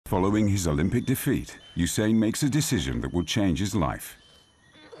Following his Olympic defeat, Usain makes a decision that will change his life.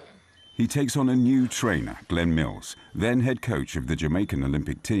 He takes on a new trainer, Glen Mills, then head coach of the Jamaican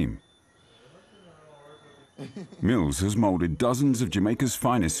Olympic team. Mills has molded dozens of Jamaica's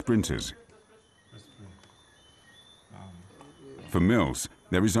finest sprinters. For Mills,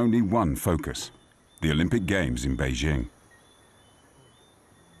 there is only one focus: the Olympic Games in Beijing.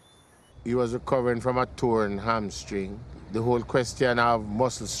 He was recovering from a torn hamstring. The whole question of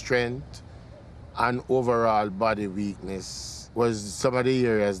muscle strength and overall body weakness was some of the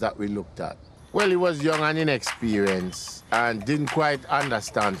areas that we looked at. Well, he was young and inexperienced and didn't quite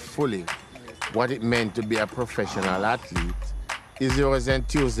understand fully what it meant to be a professional athlete. He was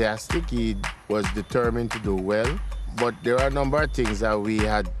enthusiastic, he was determined to do well, but there are a number of things that we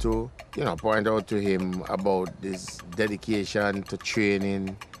had to, point out to him about this dedication to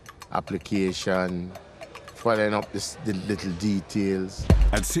training, application, following up the little details.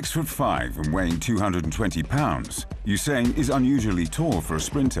 At 6'5" and weighing 220 pounds, Usain is unusually tall for a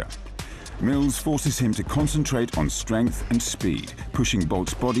sprinter. Mills forces him to concentrate on strength and speed, pushing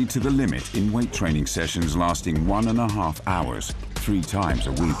Bolt's body to the limit in weight training sessions lasting 1.5 hours, 3 times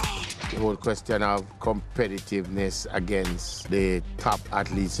a week. The whole question of competitiveness against the top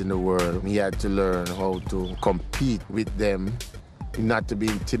athletes in the world, he had to learn how to compete with them, not to be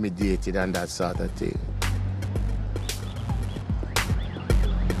intimidated and that sort of thing.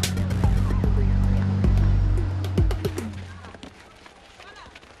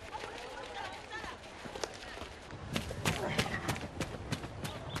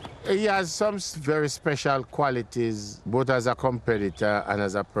 He has some very special qualities, both as a competitor and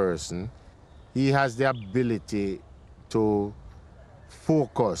as a person. He has the ability to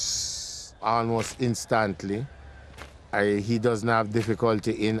focus almost instantly. He doesn't have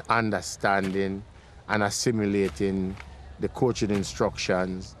difficulty in understanding and assimilating the coaching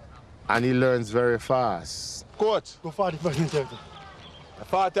instructions, and he learns very fast. Coach, go 40, 30.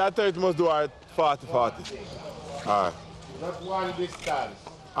 40 and 30 must do it 40, 40. All right. Not one distance.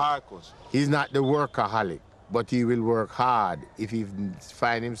 All right, coach. He's not the workaholic, but he will work hard if he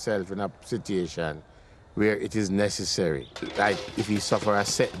finds himself in a situation where it is necessary. Like if he suffers a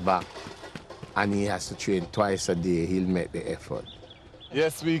setback and he has to train twice a day, he'll make the effort.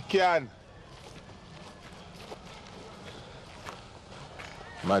 Yes, we can.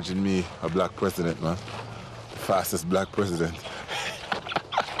 Imagine me, a black president, man. The fastest black president.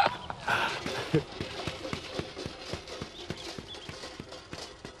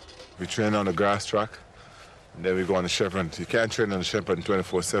 We train on the grass track, and then we go on the chevron. You can't train on the chevron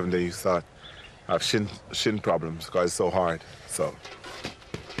 24/7, then you start have shin problems because it's so hard. So.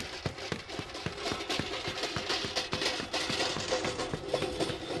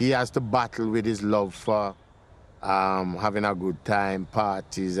 He has to battle with his love for having a good time,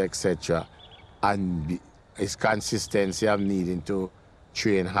 parties, etc. And his consistency of needing to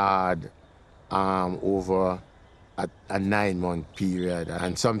train hard over a 9-month period.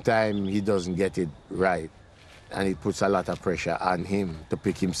 And sometimes he doesn't get it right. And it puts a lot of pressure on him to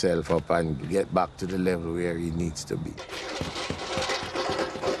pick himself up and get back to the level where he needs to be.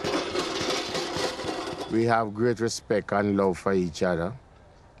 We have great respect and love for each other.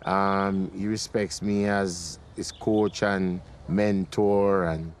 He respects me as his coach and mentor,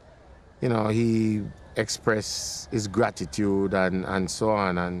 and he expresses his gratitude and so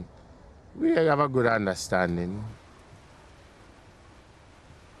on, and we have a good understanding.